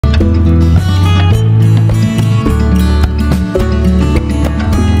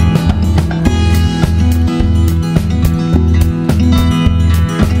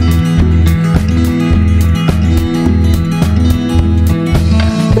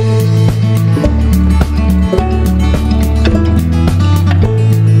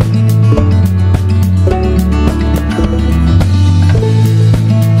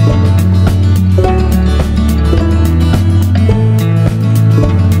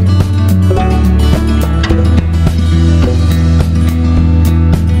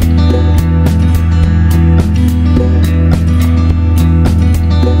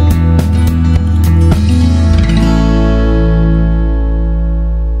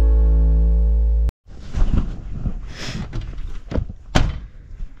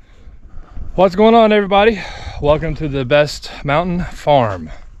What's going on, everybody? Welcome to the Best Mountain Farm.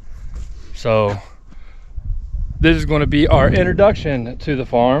 So this is going to be our introduction to the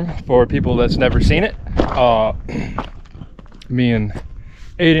farm for people that's never seen it. Me and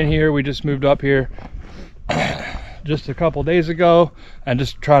Aiden here, we just moved up here just a couple days ago and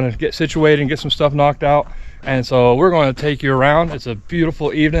just trying to get situated and get some stuff knocked out. And so we're going to take you around. It's a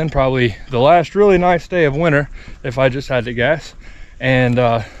beautiful evening, probably the last really nice day of winter if I just had to guess,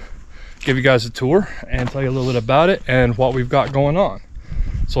 and give you guys a tour and tell you a little bit about it and what we've got going on.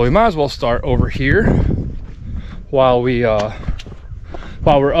 So we might as well start over here while we're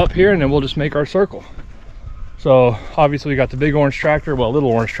up here, and then we'll just make our circle. So obviously we got the big orange tractor, well, little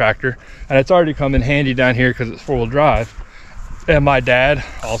orange tractor, and it's already come in handy down here because it's four-wheel drive. And my dad,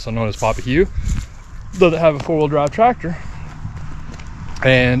 also known as Papa Hugh, doesn't have a four-wheel drive tractor,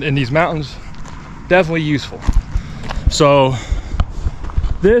 and in these mountains, definitely useful. So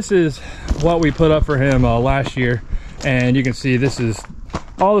this is what we put up for him last year, and you can see this is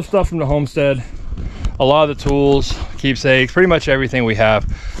all the stuff from the homestead, a lot of the tools, keepsakes, pretty much everything we have,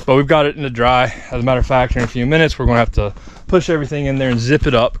 but we've got it in the dry. As a matter of fact, in a few minutes we're going to have to push everything in there and zip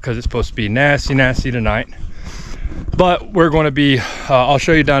it up because it's supposed to be nasty tonight. But we're going to be I'll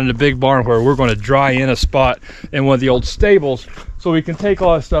show you down in the big barn where we're going to dry in a spot in one of the old stables so we can take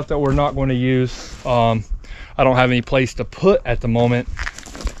all the stuff that we're not going to use. I don't have any place to put at the moment,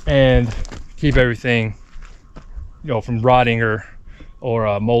 and keep everything, you know, from rotting or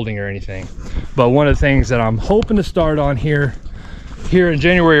molding or anything. But one of the things that I'm hoping to start on here in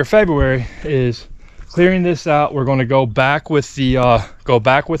January or February is clearing this out. We're going to go back with the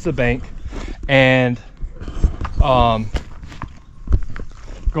bank and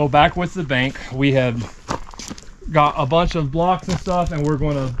go back with the bank. We have got a bunch of blocks and stuff, and we're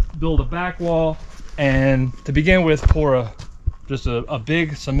going to build a back wall, and to begin with pour just a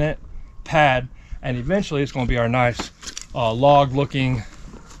big cement pad, and eventually it's going to be our nice log looking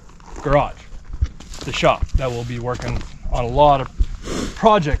garage, the shop that we'll be working on a lot of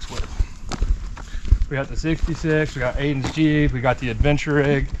projects with. We got the 66, we got Aiden's Jeep, we got the adventure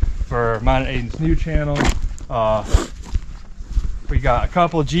rig for mine and Aiden's new channel. We got a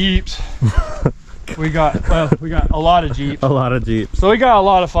couple of Jeeps. we got a lot of Jeeps. A lot of Jeeps. So we got a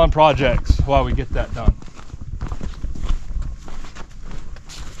lot of fun projects while we get that done.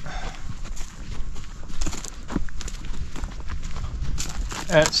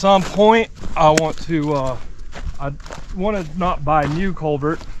 At some point, I want to not buy a new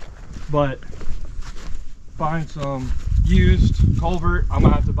culvert, but find some used culvert. I'm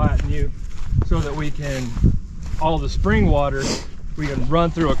gonna have to buy it new so that we can, all the spring water, we can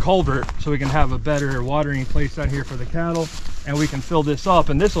run through a culvert so we can have a better watering place down here for the cattle, and we can fill this up,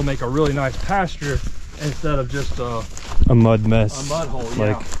 and this will make a really nice pasture instead of just a mud mess. A mud hole,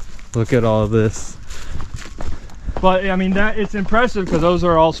 like, yeah. Look at all this. But I mean, that it's impressive because those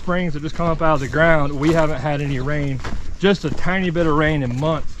are all springs that just come up out of the ground. We haven't had any rain, just a tiny bit of rain in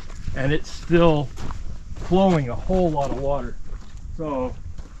months, and it's still flowing a whole lot of water. So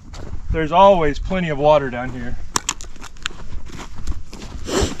there's always plenty of water down here.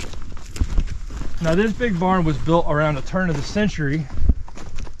 Now this big barn was built around the turn of the century,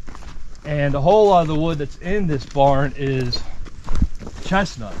 and a whole lot of the wood that's in this barn is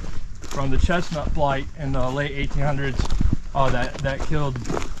chestnut, from the chestnut blight in the late 1800s that killed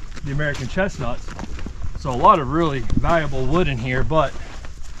the American chestnuts. So a lot of really valuable wood in here, but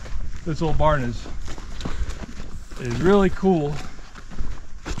this old barn is really cool.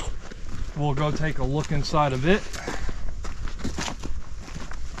 We'll go take a look inside of it.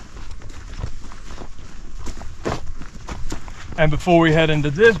 And before we head into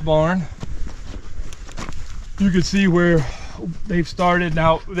this barn, you can see where they've started.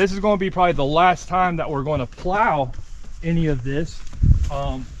 Now this is going to be probably the last time that we're going to plow any of this,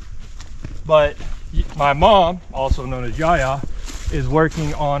 but my mom, also known as Yaya, is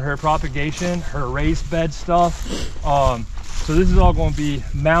working on her propagation, her raised bed stuff. So this is all going to be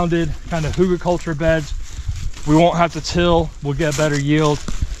mounded kind of hugelkultur beds. We won't have to till, we'll get better yield,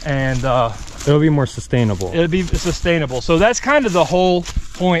 and it'll be more sustainable. It'll be sustainable. So that's kind of the whole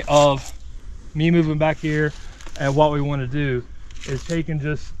point of me moving back here. And what we want to do is taking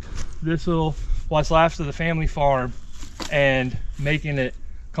just this little, what's left of the family farm, and making it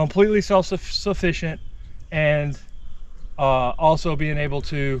completely self-sufficient, and also being able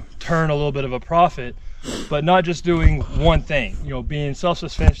to turn a little bit of a profit, but not just doing one thing, you know, being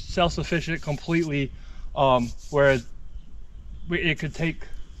self-sufficient completely, where it could take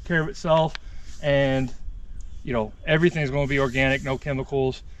care of itself, and you know, everything's going to be organic, no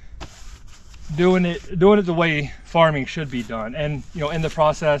chemicals, doing it the way farming should be done. And you know, in the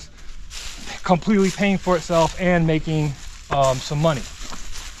process, completely paying for itself and making some money.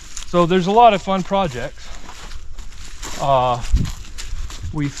 So there's a lot of fun projects.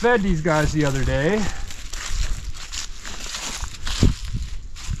 We fed these guys the other day.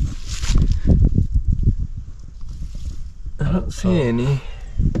 I don't see any.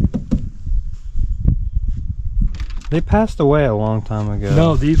 They passed away a long time ago.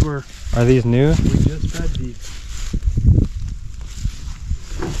 No, these were... Are these new? We just fed these.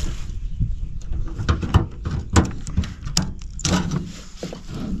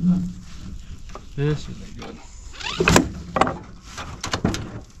 This isn't good.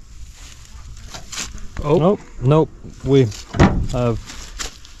 Oh. Nope. Nope. We have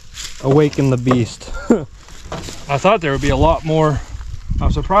awakened the beast. I thought there would be a lot more.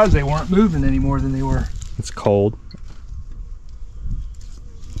 I'm surprised they weren't moving any more than they were. It's cold.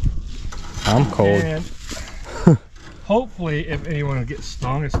 I'm cold. And hopefully, if anyone gets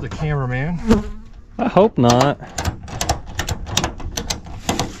stung, it's the cameraman. I hope not.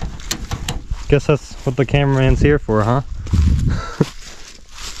 Guess that's what the cameraman's here for, huh?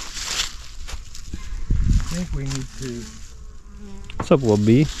 I think we need to... What's up, little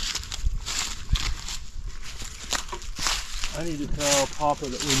bee? I need to tell Papa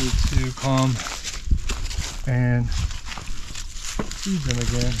that we need to come and feed them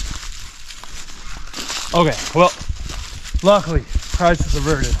again. Okay, well, luckily, crisis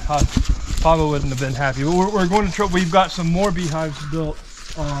averted. Papa wouldn't have been happy. But we're going to try, we've got some more beehives built,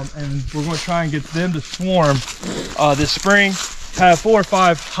 and we're going to try and get them to swarm this spring. Have 4 or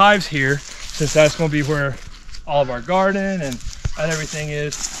 5 hives here, since that's going to be where all of our garden and everything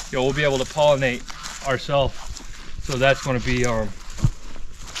is. You know, we'll be able to pollinate ourselves. So that's going to be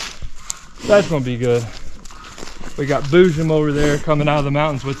good. We got Boojum over there coming out of the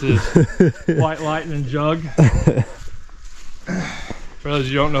mountains with his white lightning jug. For those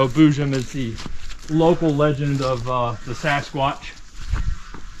of you who don't know, Boojum is the local legend of the Sasquatch.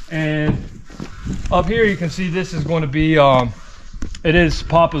 And up here you can see this is going to be, it is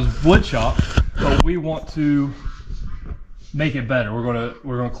Papa's wood shop, but we want to make it better. We're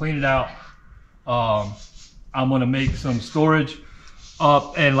gonna clean it out. I'm gonna make some storage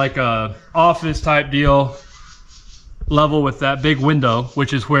up and like a office type deal level with that big window,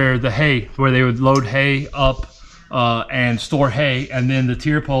 which is where the hay, where they would load hay up and store hay, and then the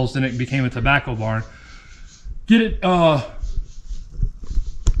tier poles, then it became a tobacco barn. Get it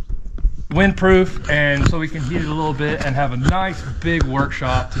windproof, and so we can heat it a little bit and have a nice big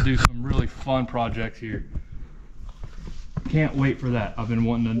workshop to do some really fun projects here. Can't wait for that. I've been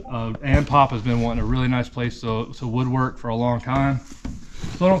wanting to, and Papa's been wanting a really nice place to woodwork for a long time.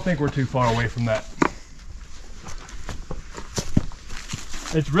 So I don't think we're too far away from that.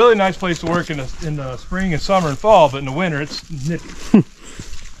 It's a really nice place to work in the spring and summer and fall, but in the winter it's nippy.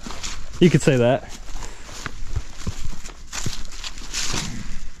 You could say that.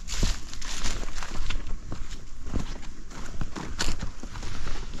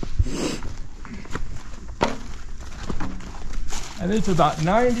 And it's about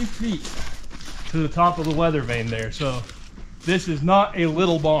 90 feet to the top of the weather vane there. So this is not a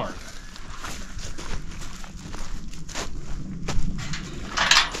little barn.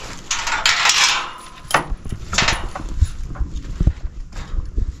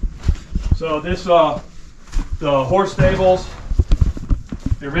 So this, the horse stables,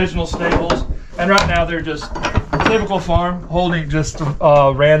 the original stables, and right now they're just a typical farm holding just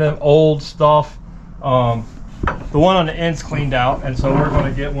random old stuff. The one on the end's cleaned out, and so we're going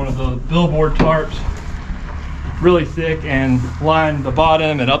to get one of the billboard tarps, really thick, and line the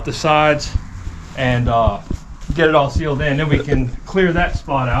bottom and up the sides, and get it all sealed in. Then we can clear that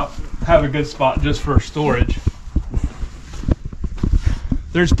spot out, have a good spot just for storage.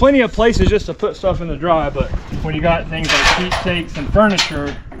 There's plenty of places just to put stuff in the dry, but when you got things like keepsakes and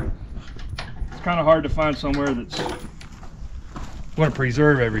furniture, it's kind of hard to find somewhere that's going to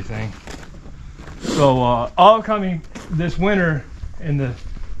preserve everything. So all coming this winter,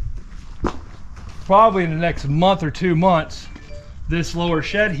 probably in the next month or 2 months, this lower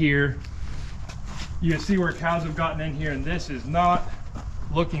shed here, you can see where cows have gotten in here, and this is not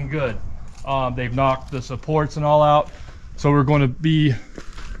looking good. They've knocked the supports and all out. So we're going to be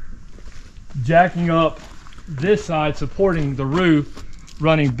jacking up this side, supporting the roof,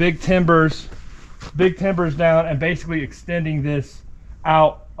 running big timbers down, and basically extending this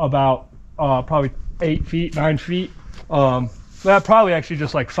out about probably 8 feet, 9 feet. That probably actually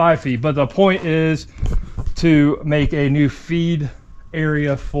just like 5 feet. But the point is to make a new feed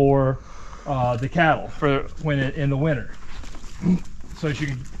area for the cattle for when in the winter. So you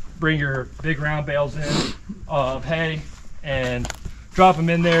can bring your big round bales in of hay and drop them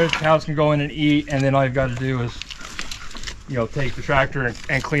in there, the cows can go in and eat, and then all you've got to do is, you know, take the tractor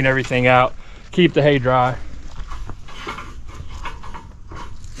and clean everything out, keep the hay dry.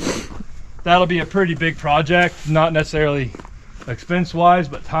 That'll be a pretty big project, not necessarily expense wise,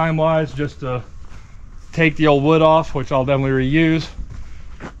 but time wise, just to take the old wood off, which I'll definitely reuse,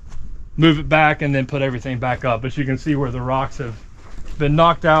 move it back, and then put everything back up. But you can see where the rocks have been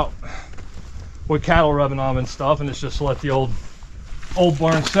knocked out with cattle rubbing on and stuff, and it's just to let the old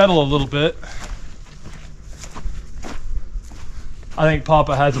barn settle a little bit. I think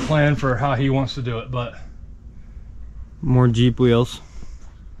Papa has a plan for how he wants to do it, but more Jeep wheels,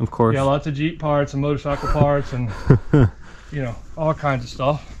 of course. Yeah, lots of Jeep parts and motorcycle parts and you know, all kinds of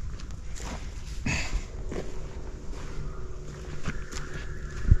stuff.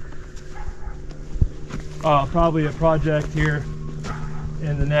 Probably a project here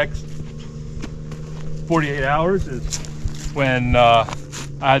in the next 48 hours is when I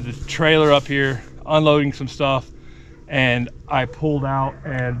had the trailer up here unloading some stuff, and I pulled out,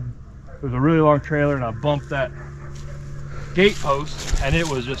 and it was a really long trailer, and I bumped that gate post, and it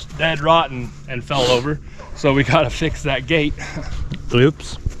was just dead rotten and fell over. So we got to fix that gate.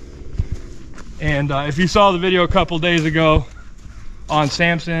 Oops. And if you saw the video a couple days ago on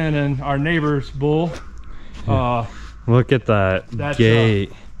Samson and our neighbor's bull, look at that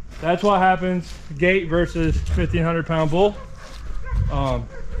gate. That's what happens. Gate versus 1,500-pound bull.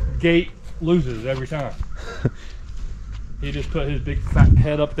 Gate loses every time. He just put his big fat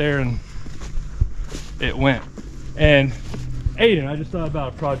head up there and it went. And Aiden, I just thought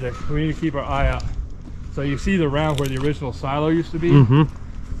about a project. We need to keep our eye out. So you see the round where the original silo used to be?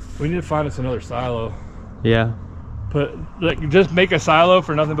 We need to find us another silo. Yeah. Just make a silo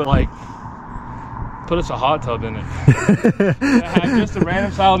for nothing but like, put us a hot tub in it. Have just a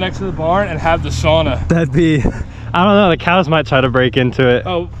random silo next to the barn and have the sauna. That'd be, I don't know, the cows might try to break into it.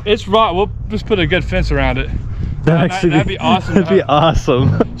 Oh, it's raw. We'll just put a good fence around it. That'd be awesome. That'd be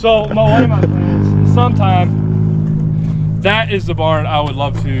awesome. So one of my plans, sometime, that is the barn I would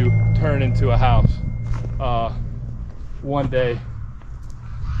love to turn into a house one day,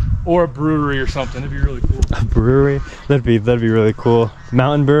 or a brewery or something. It'd be really cool. A brewery? That'd be really cool.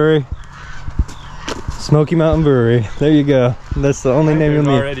 Mountain Brewery. Smoky Mountain Brewery. There you go. That's the only name you'll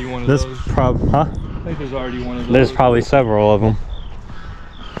need. Already one of those. Huh? I think there's already one of those. There's probably several of them.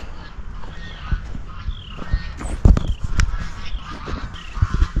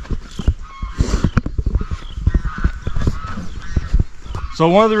 So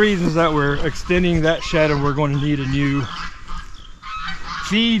one of the reasons that we're extending that shed and we're going to need a new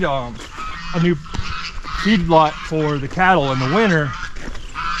feed lot for the cattle in the winter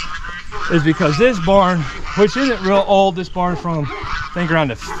is because this barn, which isn't real old, this barn's from I think around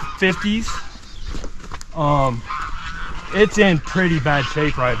the 50s, it's in pretty bad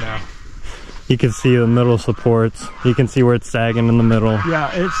shape right now. You can see the middle supports. You can see where it's sagging in the middle.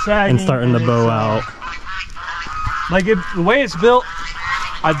 Yeah, it's sagging and starting to bow out. Like the way it's built,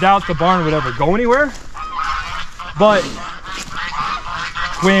 I doubt the barn would ever go anywhere. But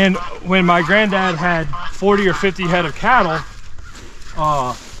when my granddad had 40 or 50 head of cattle,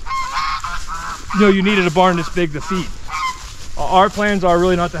 you know, you needed a barn this big to feed. Our plans are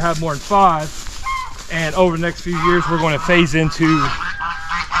really not to have more than 5, and over the next few years we're going to phase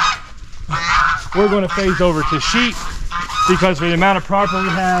over to sheep, because for the amount of property we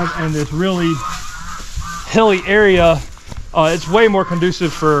have and this really hilly area, it's way more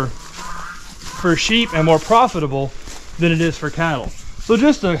conducive for sheep and more profitable than it is for cattle. So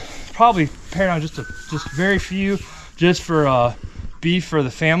just to probably pare down just very few, just for beef for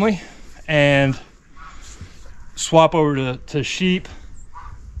the family, and swap over to sheep.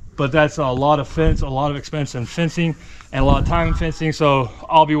 But that's a lot of a lot of expense in fencing and a lot of time in fencing. So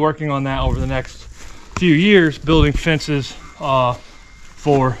I'll be working on that over the next few years, building fences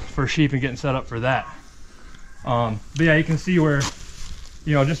for sheep and getting set up for that. But yeah, you can see where,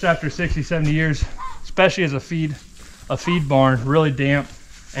 you know, just after 60, 70 years, especially as a feed barn, really damp,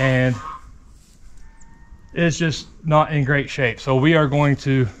 and it's just not in great shape. So we are going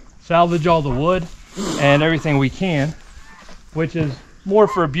to salvage all the wood and everything we can, which is more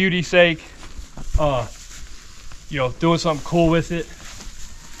for beauty's sake, you know, doing something cool with it.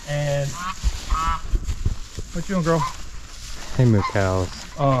 And what you doing, girl? Hey, moo cows.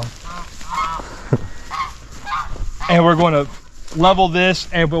 And we're going to level this,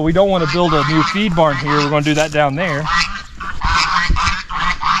 but we don't want to build a new feed barn here. We're going to do that down there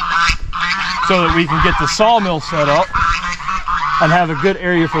so that we can get the sawmill set up and have a good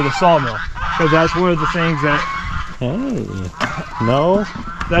area for the sawmill. Because that's one of the things that... Hey, no?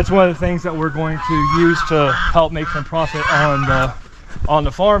 That's one of the things that we're going to use to help make some profit on on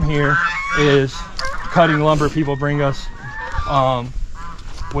the farm here is cutting lumber people bring us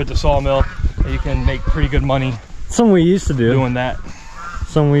with the sawmill. You can make pretty good money. Something we used to do. Doing that.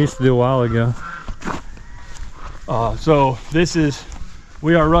 Something we used to do a while ago. So this is,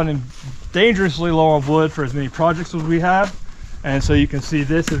 we are running dangerously low on wood for as many projects as we have. And so you can see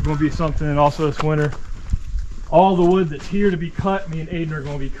this is going to be something, and also this winter, all the wood that's here to be cut, me and Aiden are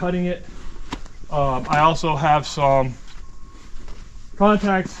going to be cutting it. I also have some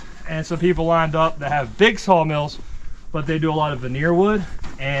contacts and some people lined up that have big sawmills, but they do a lot of veneer wood,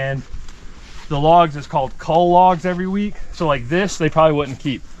 and the logs is called cull logs every week. So like this, they probably wouldn't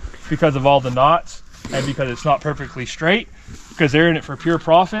keep because of all the knots and because it's not perfectly straight, because they're in it for pure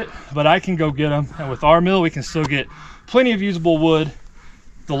profit. But I can go get them, and with our mill, we can still get plenty of usable wood.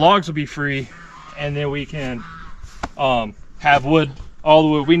 The logs will be free, and then we can have wood, all the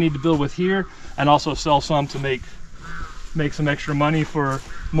wood we need to build with here, and also sell some to make some extra money for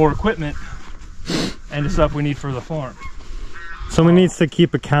more equipment and the stuff we need for the farm. Someone needs to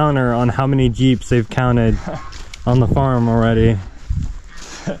keep a counter on how many Jeeps they've counted on the farm already.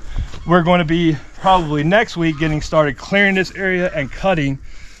 We're going to be probably next week getting started clearing this area and cutting,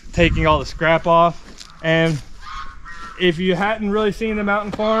 taking all the scrap off. And if you hadn't really seen the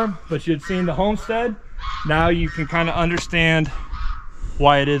mountain farm, but you'd seen the homestead, now you can kind of understand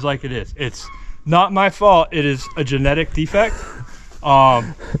why it is like it is. It's not my fault. It is a genetic defect.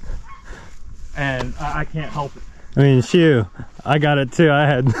 And I can't help it. I mean, shoot, I got it too. I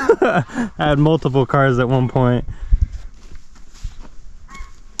had I had multiple cars at one point.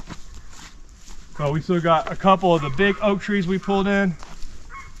 So we still got a couple of the big oak trees we pulled in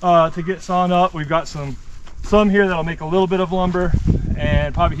to get sawn up. We've got some here that'll make a little bit of lumber,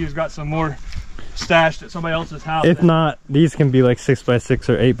 and probably he's got some more stashed at somebody else's house. If not, these can be like 6x6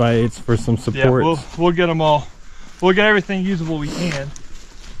 or 8x8s for some support. Yeah, we'll get them all. We'll get everything usable we can.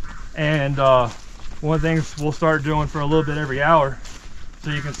 And one of the things we'll start doing for a little bit every hour,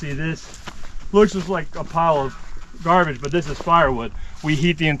 so you can see this looks just like a pile of garbage, but this is firewood. We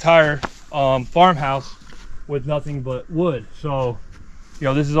heat the entire farmhouse with nothing but wood. So, you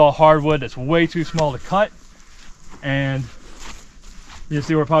know, this is all hardwood that's way too small to cut. And you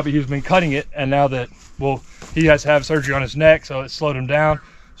see where Poppy Hugh's been cutting it, and now that, well, he has to have surgery on his neck, so it slowed him down.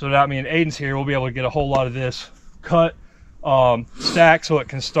 So now me and Aiden's here, we'll be able to get a whole lot of this cut, stacked, so it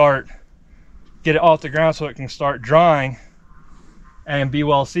can start, get it off the ground so it can start drying and be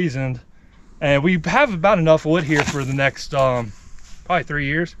well seasoned. And we have about enough wood here for the next probably 3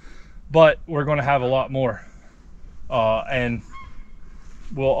 years, but we're going to have a lot more, and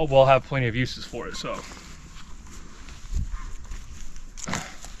we'll have plenty of uses for it. So,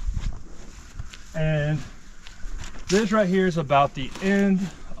 and this right here is about the end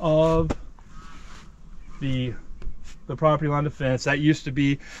of the property line of fence. That used to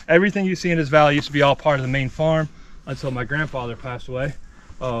be, everything you see in this valley used to be all part of the main farm until my grandfather passed away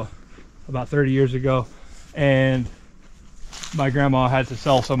about 30 years ago, and my grandma had to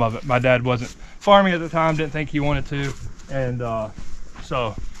sell some of it. My dad wasn't farming at the time, didn't think he wanted to, and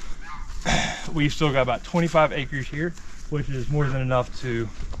so we've still got about 25 acres here, which is more than enough to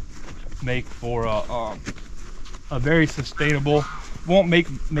make for a very sustainable, won't make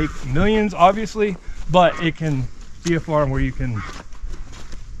millions obviously, but it can be a farm where you can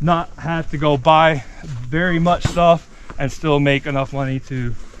not have to go buy very much stuff and still make enough money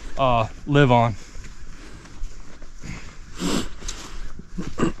to live on.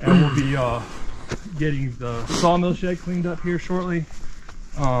 And we'll be getting the sawmill shed cleaned up here shortly.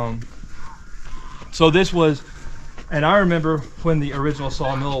 So this was, and I remember when the original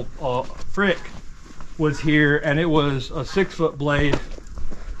sawmill Frick was here, and it was a 6-foot blade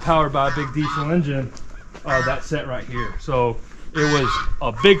powered by a big diesel engine that set right here. So it was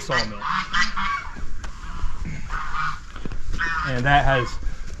a big sawmill, and that has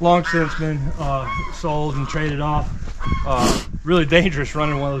long since been sold and traded off. Really dangerous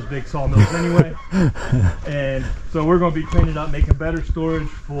running one of those big sawmills anyway. And so we're going to be cleaning up, making better storage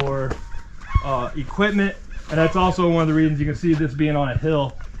for equipment. And that's also one of the reasons you can see this being on a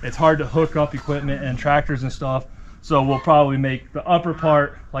hill. It's hard to hook up equipment and tractors and stuff. So we'll probably make the upper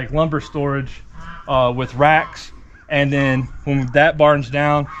part like lumber storage with racks. And then when that barn's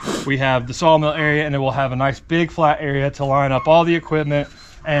down, we have the sawmill area, and then we'll have a nice big flat area to line up all the equipment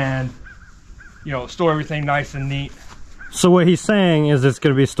and, you know, store everything nice and neat. So what he's saying is it's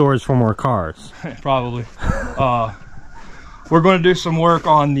going to be storage for more cars. Probably. We're going to do some work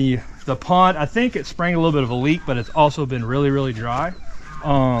on the pond. I think it sprang a little bit of a leak, but it's also been really dry.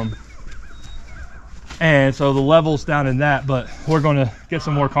 And so the level's down in that, but we're going to get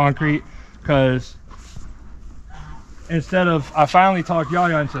some more concrete, because instead of, I finally talked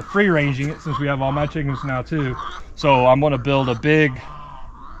Yaya into free ranging it since we have all my chickens now too. So I'm gonna build a big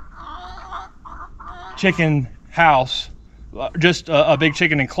chicken house, just a big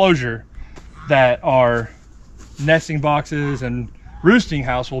chicken enclosure that our nesting boxes and roosting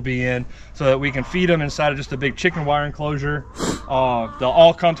house will be in, so that we can feed them inside of just a big chicken wire enclosure. They'll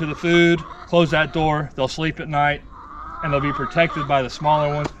all come to the food, close that door, they'll sleep at night, and they'll be protected by the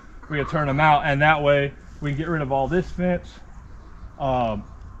smaller ones. We can turn them out, and that way we can get rid of all this fence,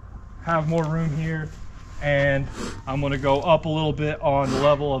 have more room here, and I'm going to go up a little bit on the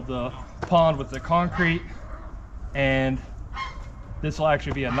level of the pond with the concrete, and this will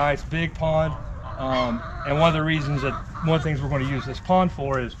actually be a nice big pond. And one of the reasons that, one of the things we're going to use this pond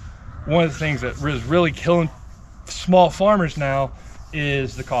for is, one of the things that is really killing small farmers now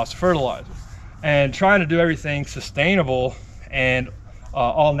is the cost of fertilizer. And trying to do everything sustainable and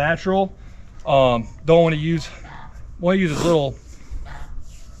all natural, don't want to use as little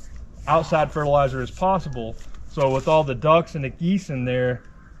outside fertilizer as possible. So with all the ducks and the geese in there,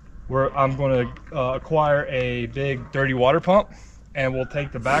 I'm going to acquire a big dirty water pump, and we'll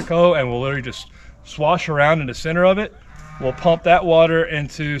take the backhoe and we'll literally just swash around in the center of it. We'll pump that water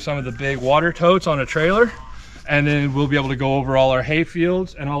into some of the big water totes on a trailer, and then we'll be able to go over all our hay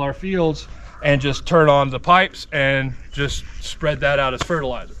fields and all our fields and just turn on the pipes and just spread that out as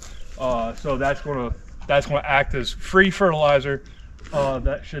fertilizer. So that's going to act as free fertilizer.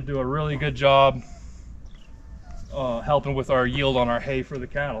 That should do a really good job helping with our yield on our hay for the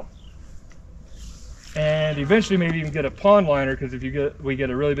cattle. And eventually maybe even get a pond liner, because if we get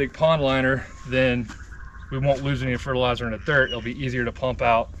a really big pond liner, then we won't lose any fertilizer in the dirt. It'll be easier to pump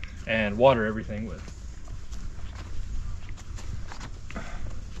out and water everything with.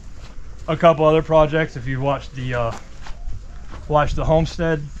 A couple other projects, if you watched the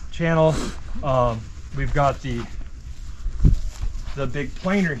Homestead channel, we've got the big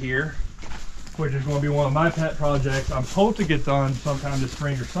planer here, which is going to be one of my pet projects. I'm hoping to get done sometime this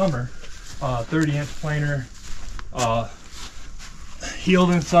spring or summer. 30-inch planer,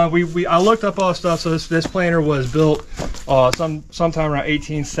 healed inside. I looked up all the stuff. So this planer was built sometime around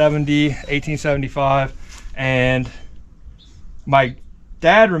 1870, 1875, and my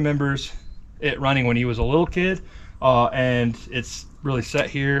dad remembers it running when he was a little kid, and it's really set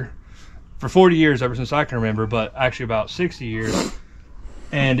here for 40 years ever since I can remember, but actually about 60 years.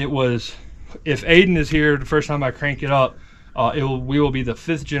 And it was, if Aiden is here the first time I crank it up, we will be the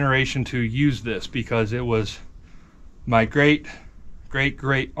 5th generation to use this, because it was my great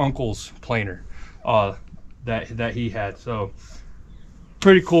uncle's planer that he had. So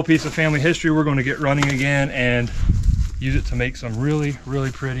pretty cool piece of family history. We're going to get running again and use it to make some really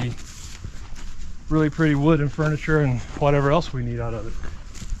pretty wood and furniture and whatever else we need out of it.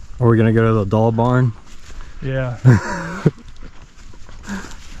 Are we gonna go to the doll barn? Yeah.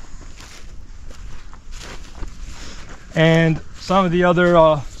 And some of the other,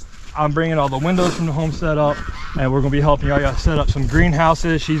 I'm bringing all the windows from the homestead up, and we're going to be helping Yaya set up some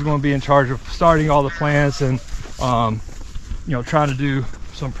greenhouses. She's going to be in charge of starting all the plants and, you know, trying to do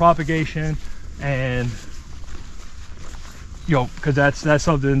some propagation, and, you know, because that's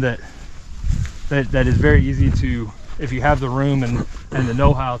something that is very easy to, if you have the room and the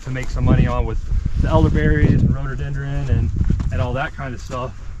know-how, to make some money on, with the elderberries and rhododendron and all that kind of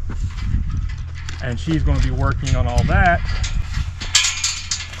stuff. And she's going to be working on all that.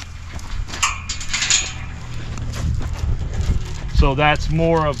 So that's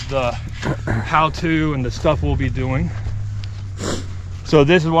more of the how-to and the stuff we'll be doing. So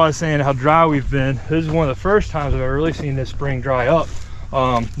this is what I was saying, how dry we've been. This is one of the first times I've ever really seen this spring dry up.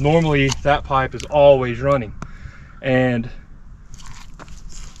 Normally that pipe is always running, and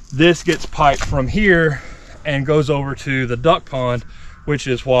this gets piped from here and goes over to the duck pond, which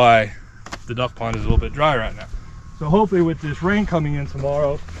is why the duck pond is a little bit dry right now. So hopefully with this rain coming in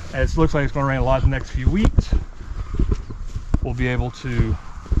tomorrow, and it looks like it's going to rain a lot the next few weeks, we'll be able to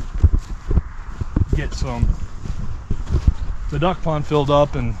get the duck pond filled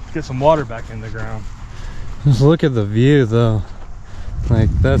up and get some water back in the ground. Just look at the view though. Like,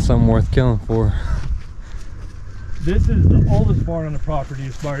 that's something worth killing for. This is the oldest barn on the property.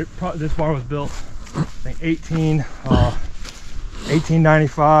 This barn was built, I think,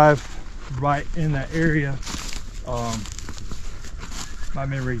 1895, right in that area. My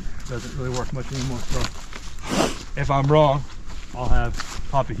memory doesn't really work much anymore, so if I'm wrong, I'll have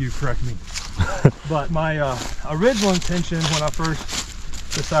Papa Hugh correct me. But my original intention when I first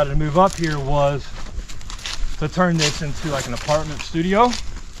decided to move up here was to turn this into like an apartment studio,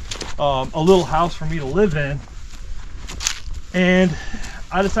 a little house for me to live in. And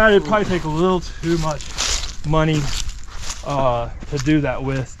I decided it'd probably take a little too much money to do that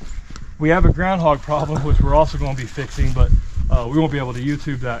with. We have a groundhog problem, which we're also going to be fixing, but we won't be able to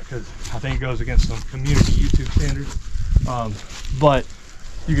YouTube that because I think it goes against some community YouTube standards. But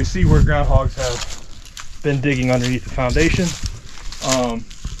you can see where groundhogs have been digging underneath the foundation.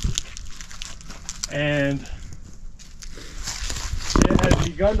 And it has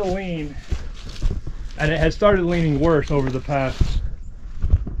begun to lean, and it has started leaning worse over the past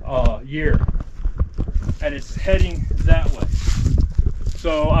year, and it's heading that way.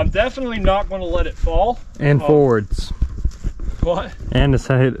 So I'm definitely not going to let it fall. And forwards. What? And it's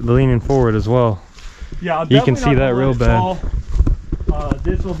leaning forward as well. Yeah, you can see that real bad.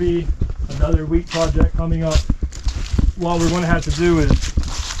 This will be another week project coming up. What we're going to have to do is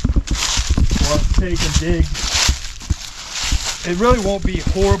we'll have to take and dig. It really won't be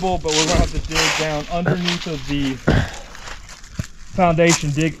horrible, but we're going to have to dig down underneath of the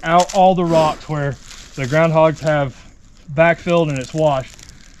foundation, dig out all the rocks where the groundhogs have backfilled and it's washed.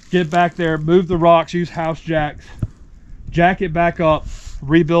 Get back there, move the rocks, use house jacks, jack it back up,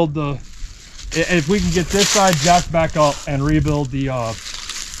 rebuild the, if we can get this side jacked back up and rebuild the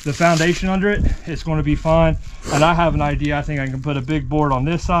foundation under it, it's going to be fine. And I have an idea. I think I can put a big board on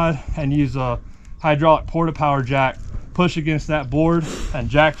this side and use a hydraulic porta power jack, push against that board and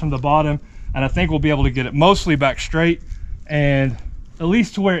jack from the bottom, and I think we'll be able to get it mostly back straight, and at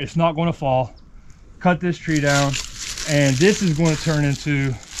least to where it's not going to fall. Cut this tree down, and this is going to turn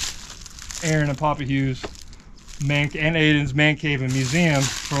into Aaron and Papa Hugh's and Aiden's man cave and museum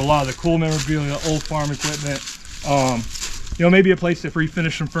for a lot of the cool memorabilia, old farm equipment, you know, maybe a place to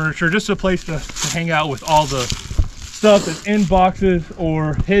refinish some furniture, just a place to hang out with all the stuff that's in boxes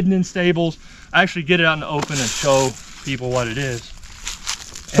or hidden in stables. Actually get it out in the open and show people what it is.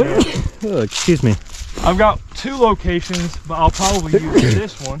 Oh, excuse me. I've got 2 locations, but I'll probably use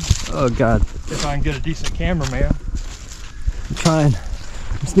this one. Oh God. If I can get a decent cameraman. I'm trying.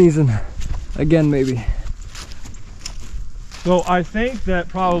 I'm sneezing. Again, maybe. So I think that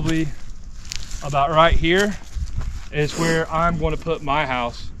probably about right here is where I'm going to put my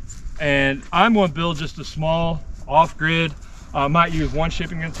house. And I'm going to build just a small off-grid. I might use 1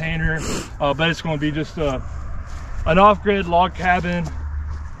 shipping container, but it's going to be just an off-grid log cabin.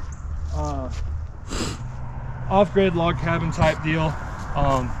 Off-grid log cabin type deal.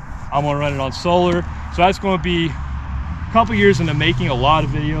 I'm going to run it on solar. So that's going to be a couple years into making a lot of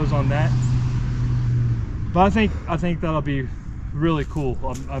videos on that. But I think that'll be really cool.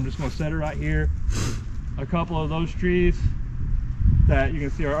 I'm just going to set it right here. A couple of those trees that you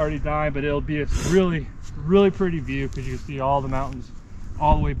can see are already dying, but it'll be a really, really pretty view because you can see all the mountains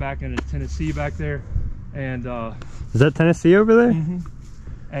all the way back into Tennessee back there. And is that Tennessee over there? Mm-hmm.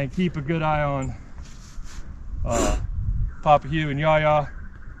 And keep a good eye on Papa Hugh and Yaya,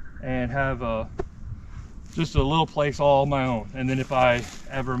 and have just a little place all my own. And then if I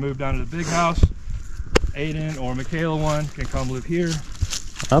ever move down to the big house, Aiden or Michaela one can come live here.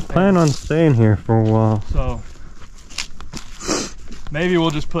 I plan on staying here for a while. So maybe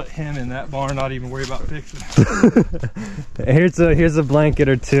we'll just put him in that barn, not even worry about fixing it. Here's a blanket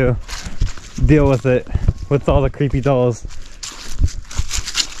or 2. Deal with it, with all the creepy dolls.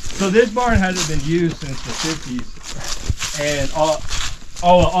 So this barn hasn't been used since the 50s, and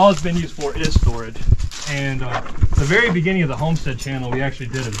all it's been used for is storage. And the very beginning of the Homestead channel, we actually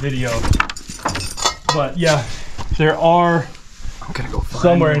did a video. But yeah, there are, I'm gonna go find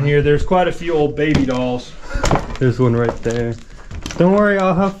somewhere in here, there's quite a few old baby dolls. There's one right there. Don't worry,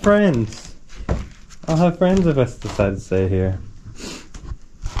 I'll have friends. I'll have friends if I decide to stay here.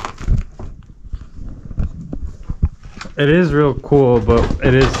 It is real cool, but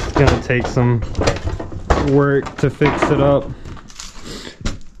it is gonna take some work to fix it up.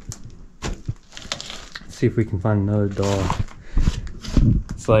 Let's see if we can find another doll.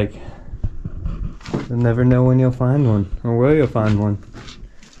 It's like, you'll never know when you'll find one, or where you'll find one.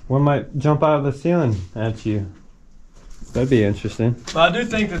 One might jump out of the ceiling at you. That'd be interesting. But I do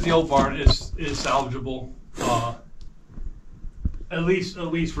think that the old barn is salvageable. At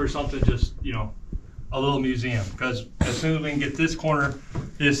least for something just, you know, a little museum. Because as soon as we can get this corner,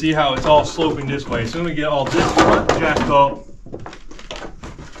 you see how it's all sloping this way. As soon as we get all this front jacked up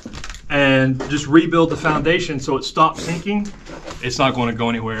and just rebuild the foundation so it stops sinking, it's not going to go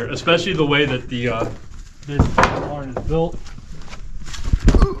anywhere. Especially the way that the this barn is built.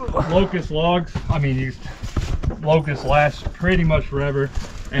 Locust logs. I mean, locust lasts pretty much forever,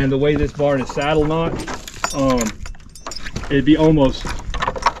 and the way this barn is saddle knocked, it'd be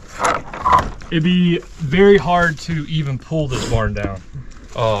very hard to even pull this barn down.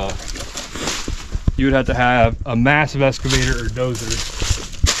 You would have to have a massive excavator or dozer.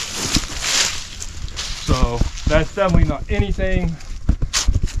 So That's definitely not anything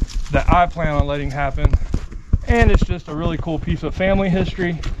that I plan on letting happen. And it's just a really cool piece of family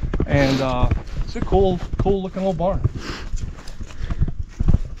history, and it's a cool looking little barn.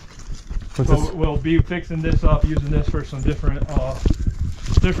 So we'll be fixing this up, using this for some different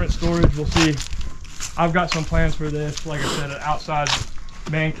storage. We'll see. I've got some plans for this, like I said, an outside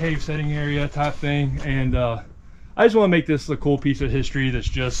man cave setting area type thing, and I just want to make this a cool piece of history that's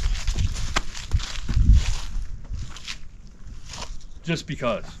just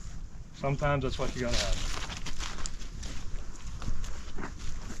because. Sometimes that's what you gotta have.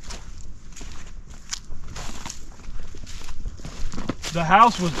 The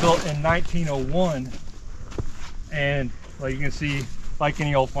house was built in 1901, and like you can see, like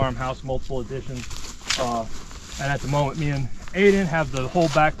any old farmhouse, multiple additions. And at the moment, me and Aiden have the whole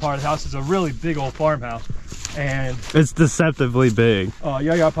back part of the house. It's a really big old farmhouse, and it's deceptively big.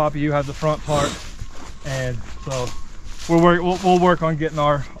 Yeah, Poppy, you have the front part, and so we'll work on getting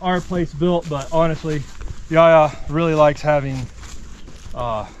our place built. But honestly, Yaya really likes having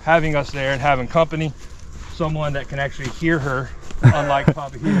us there and having company, someone that can actually hear her, unlike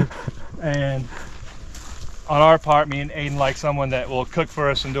Papa here. And on our part, me and Aiden like someone that will cook for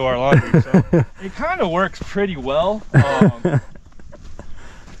us and do our laundry. So it kind of works pretty well.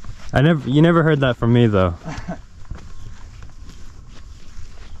 You never heard that from me though.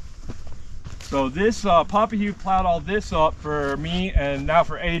 So this Papa Hugh plowed all this up for me and now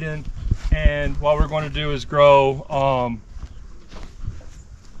for Aiden. And what we're going to do is grow. I'm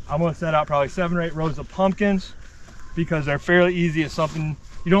going to set out probably 7 or 8 rows of pumpkins, because they're fairly easy. It's something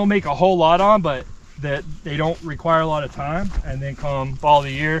you don't make a whole lot on, but that they don't require a lot of time. And then come fall of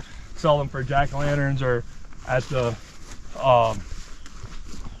the year, sell them for jack-o'-lanterns or at the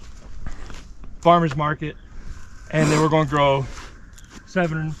farmer's market. And then we're going to grow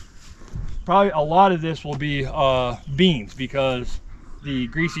 7, probably a lot of this will be beans, because the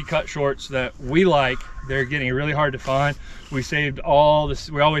greasy cut shorts that we like, they're getting really hard to find. We saved all this,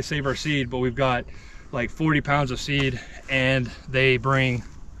 we always save our seed, but we've got like 40 pounds of seed, and they bring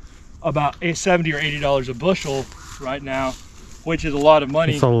about $70 or $80 a bushel right now, which is a lot of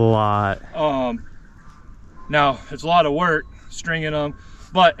money. It's a lot. Now it's a lot of work stringing them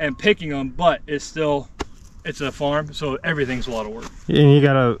and picking them, but it's a farm, so everything's a lot of work. And you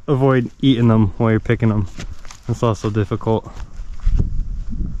gotta avoid eating them while you're picking them. It's also difficult.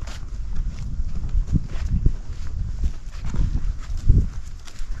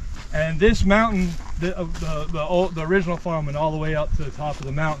 And this mountain, the original farm went all the way up to the top of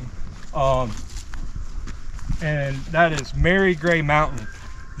the mountain, and that is Mary Gray Mountain.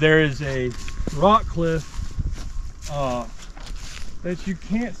 There is a rock cliff that you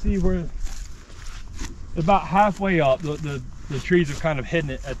can't see, where about halfway up. The trees have kind of hidden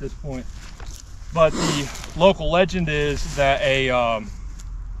it at this point, but the local legend is that a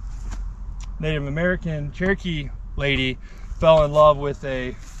Native American Cherokee lady fell in love with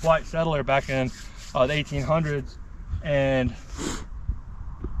a white settler back in the 1800s, and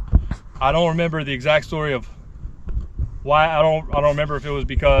I don't remember the exact story of why. I don't remember if it was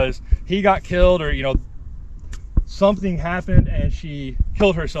because he got killed or something happened and she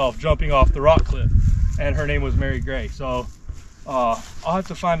killed herself jumping off the rock cliff, and her name was Mary Gray. So I'll have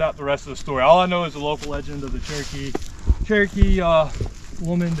to find out the rest of the story. All I know is the local legend of the Cherokee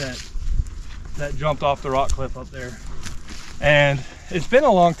woman that jumped off the rock cliff up there. And it's been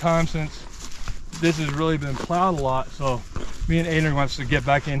a long time since this has really been plowed a lot, so me and Aiden wants to get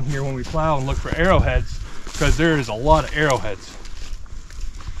back in here when we plow and look for arrowheads, because there is a lot of arrowheads.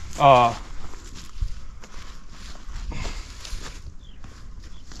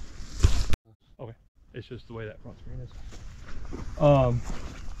 Okay, it's just the way that front screen is.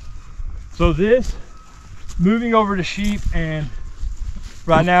 So this, moving over to sheep, and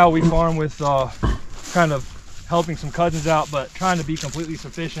right now we farm with kind of helping some cousins out, but trying to be completely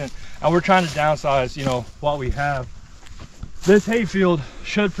sufficient, and we're trying to downsize what we have. This hay field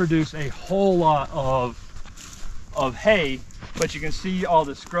should produce a whole lot of hay, but you can see all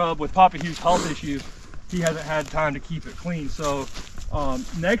the scrub. With Papa Hugh's health issues, he hasn't had time to keep it clean. So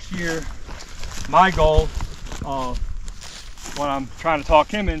next year, my goal, what I'm trying to talk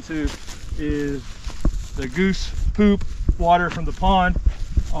him into, is the goose poop water from the pond.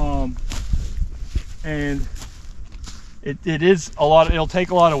 And it is a lot. It'll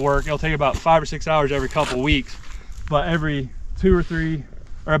take a lot of work. It'll take about 5 or 6 hours every couple of weeks, but every 2 or 3,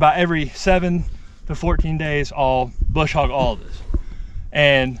 or about every 7 to 14 days, I'll bush hog all of this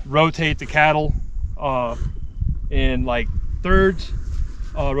and rotate the cattle in like thirds,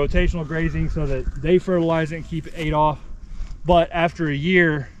 rotational grazing, so that they fertilize it and keep it ate off. But after a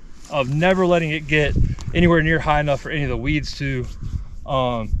year, of never letting it get anywhere near high enough for any of the weeds to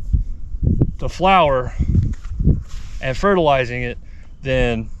flower, and fertilizing it,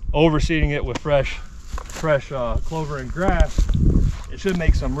 then overseeding it with fresh clover and grass, it should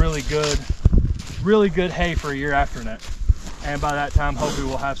make some really good hay for a year after that. And by that time, hopefully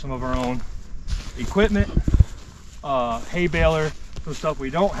we'll have some of our own equipment, hay baler, some stuff we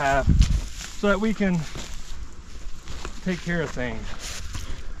don't have, so that we can take care of things.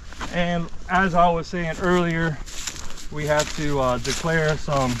 And as I was saying earlier, we have to declare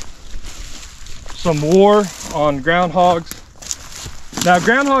some war on groundhogs. Now,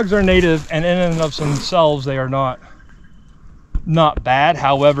 groundhogs are native, and in and of themselves, they are not bad.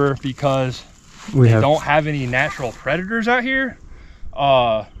 However, because they don't have any natural predators out here,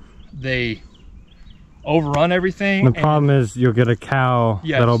 they overrun everything. The problem is you'll get a cow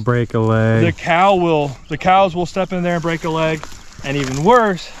that'll break a leg. The cows will step in there and break a leg, and even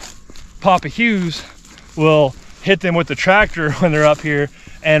worse, Papa Hughes will hit them with the tractor when they're up here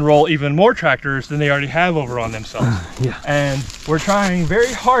and roll even more tractors than they already have over on themselves. And we're trying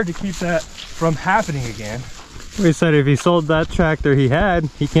very hard to keep that from happening again. We said if he sold that tractor he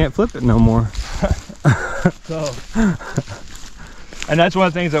can't flip it no more. And that's one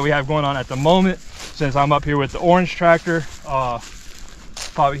of the things that we have going on at the moment. Since I'm up here with the orange tractor,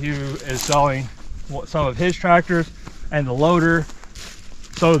 Papa Hugh is selling some of his tractors and the loader,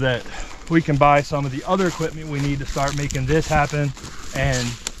 so that we can buy some of the other equipment we need to start making this happen and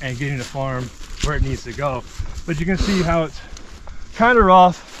getting the farm where it needs to go. But you can see how it's kind of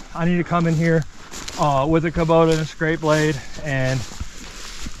rough. I need to come in here with a Kubota and a scrape blade, and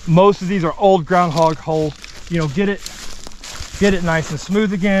most of these are old groundhog holes. You know, get it nice and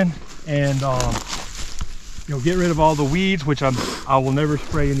smooth again, and you know, get rid of all the weeds, which I will never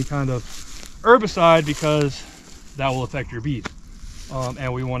spray any kind of herbicide because that will affect your bees.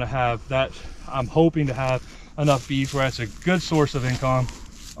 And we want to have that. I'm hoping to have enough bees where it's a good source of income,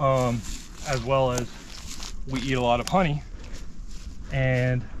 as well as we eat a lot of honey,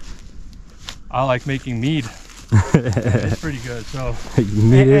 and I like making mead. It's pretty good. So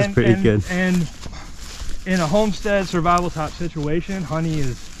mead is pretty good. And in a homestead survival type situation, honey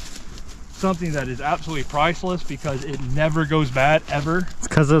is something that is absolutely priceless because it never goes bad, ever. It's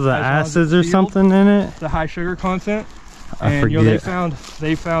because of the acids or something in it? The high sugar content. And you know,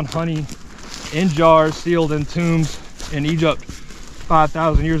 they found honey in jars sealed in tombs in Egypt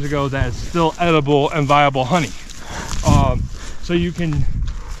 5,000 years ago that is still edible and viable honey. So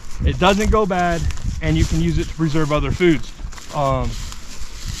it doesn't go bad, and you can use it to preserve other foods.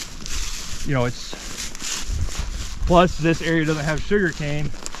 You know, plus this area doesn't have sugar cane,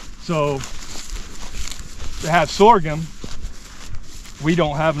 so to have sorghum, we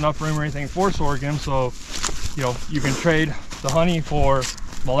don't have enough room or anything for sorghum. So you know, you can trade the honey for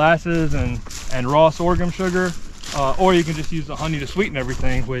molasses and raw sorghum sugar, or you can just use the honey to sweeten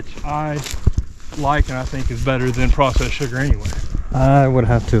everything, which I like and I think is better than processed sugar anyway. I would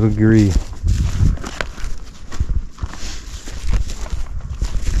have to agree.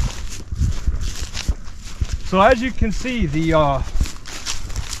 So as you can see, the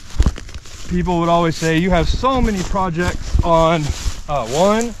people would always say you have so many projects on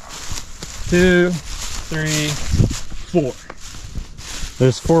 1, 2, 3, 4.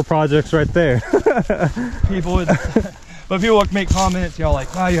 There's 4 projects right there. People would make comments, you know,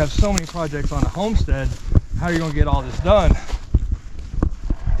 like, wow, you have so many projects on a homestead. How are you gonna get all this done?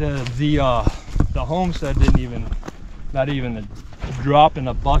 The homestead not even a drop in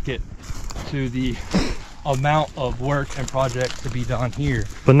a bucket to the amount of work and projects to be done here.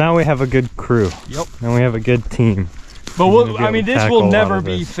 But now we have a good crew. Yep. And we have a good team. But I mean, this will never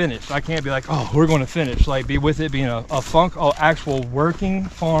be finished. I can't be like, oh, we're going to finish. Like, with it being a actual working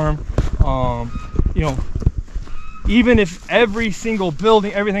farm. You know, even if every single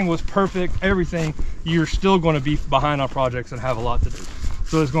building, everything was perfect, you're still going to be behind on projects and have a lot to do.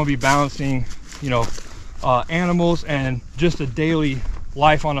 So it's going to be balancing, you know, animals and just a daily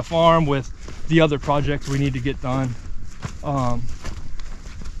life on a farm with the other projects we need to get done.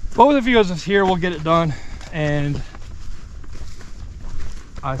 Both of you guys here will get it done, and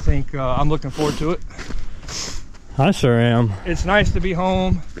I think I'm looking forward to it. I sure am. It's nice to be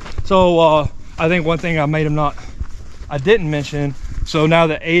home. So I think one thing I didn't mention, so now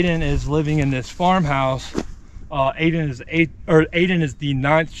that Aiden is living in this farmhouse, Aiden is the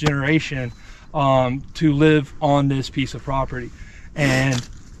 9th generation to live on this piece of property. And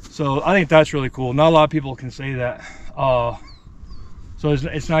so I think that's really cool. Not a lot of people can say that. So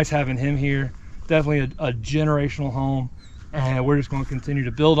it's nice having him here. Definitely a generational home, and we're just going to continue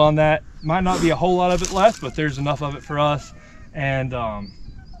to build on that. Might not be a whole lot of it left, but there's enough of it for us. And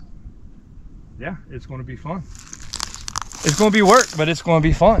yeah, it's going to be fun. It's going to be work, but it's going to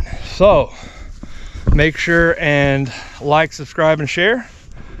be fun. So make sure and like, subscribe, and share,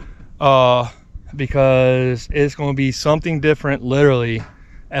 because it's going to be something different literally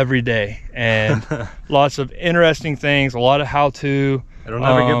every day, and lots of interesting things, a lot of how-to. It'll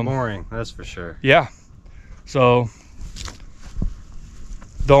never get boring, that's for sure. Yeah, so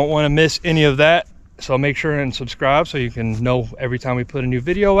don't want to miss any of that. So make sure and subscribe so you can know every time we put a new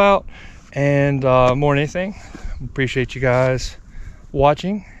video out. And more than anything, appreciate you guys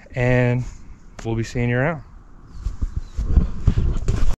watching, and we'll be seeing you around.